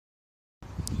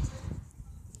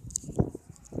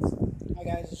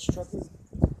guys, Trucker,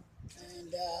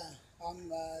 and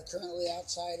I'm currently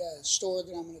outside a store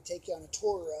that I'm going to take you on a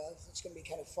tour of. It's going to be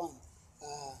kind of fun.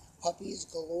 Puppies,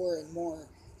 galore, and more,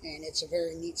 and it's a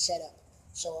very neat setup.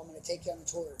 So I'm going to take you on a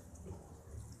tour.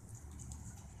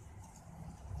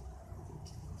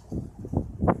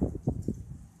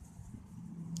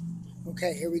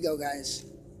 Okay, here we go, guys.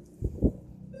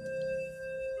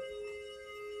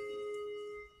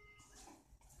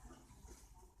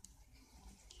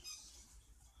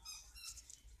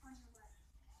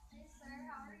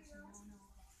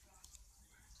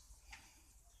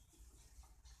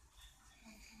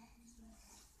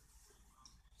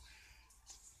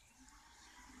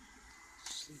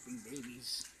 Sleeping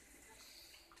babies.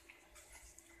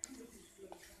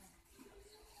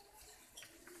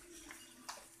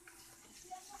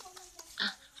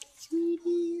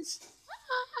 Sweeties.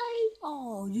 Hi.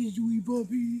 Oh, you sweet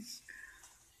puppies.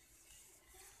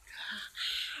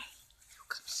 Hi.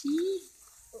 Come see.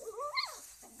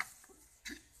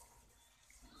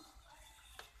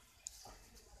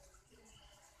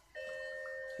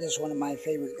 This is one of my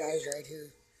favorite guys right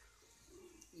here.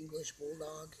 English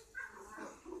Bulldog.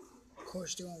 Of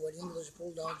course, doing what English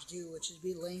Bulldogs do, which is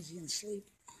be lazy and sleep.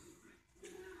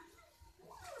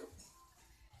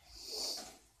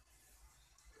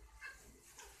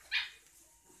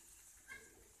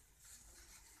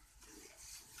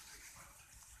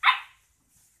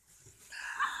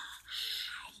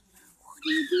 What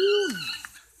are you doing?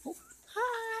 Oh,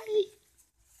 hi.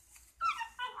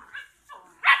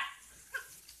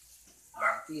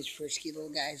 These frisky little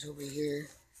guys over here.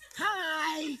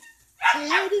 Hi. Say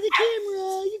hi to the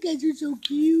camera. You guys are so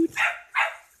cute.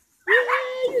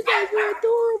 Yeah, you guys are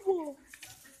adorable.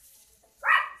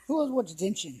 Who else wants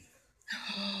attention?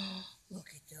 Look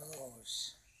at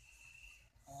those.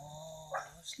 Oh,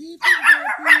 sleeping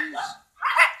puppies.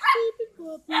 Sleeping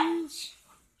puppies.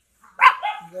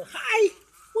 You go, hi.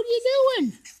 What are you doing?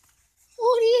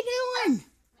 What are you doing?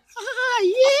 Hi,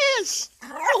 yes.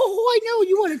 Oh, I know.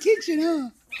 You want attention, huh?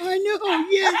 I know,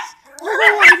 yes. Oh,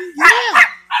 yeah.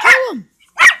 Tell him.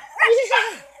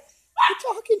 Yeah.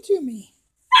 You're talking to me.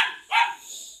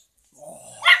 Oh,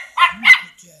 look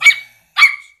at that.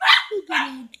 Look at how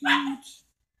cute.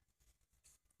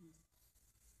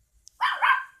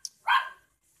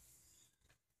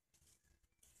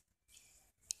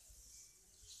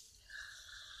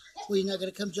 Well, you're not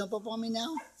going to come jump up on me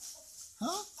now?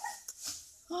 Huh?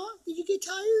 Huh? Did you get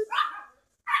tired?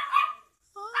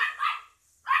 Huh?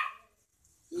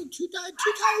 You're too tired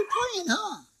playing,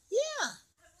 huh? Yeah.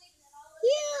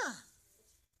 Yeah.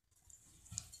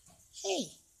 Hey.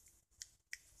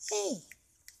 Hey.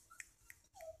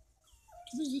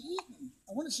 Too busy eating.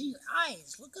 I want to see your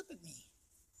eyes. Look up at me.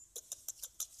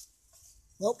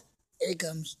 Well, here he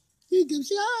comes. Here he comes.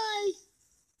 Say hi.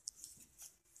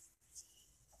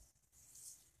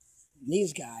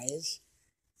 These guys,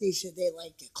 they said they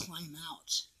like to climb out.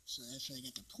 So that's why they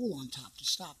got the pool on top to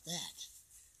stop that.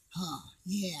 Huh.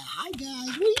 Yeah. Hi,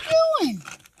 guys. What are you doing?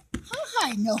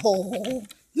 Hi. No.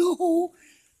 No.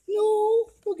 No.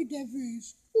 Look at that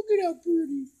face. Look at how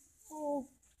pretty. Oh.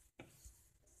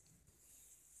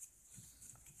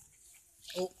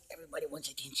 Oh, everybody wants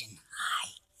attention. Hi.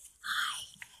 Hi.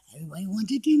 Everybody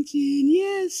wants attention.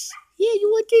 Yes. Yeah, you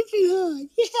want attention, huh?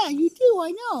 Yeah, you do.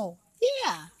 I know.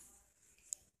 Yeah.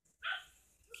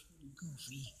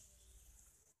 Goofy.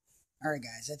 All right,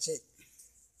 guys. That's it.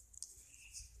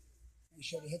 Make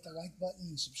sure to hit the like button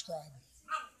and subscribe.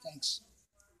 Thanks.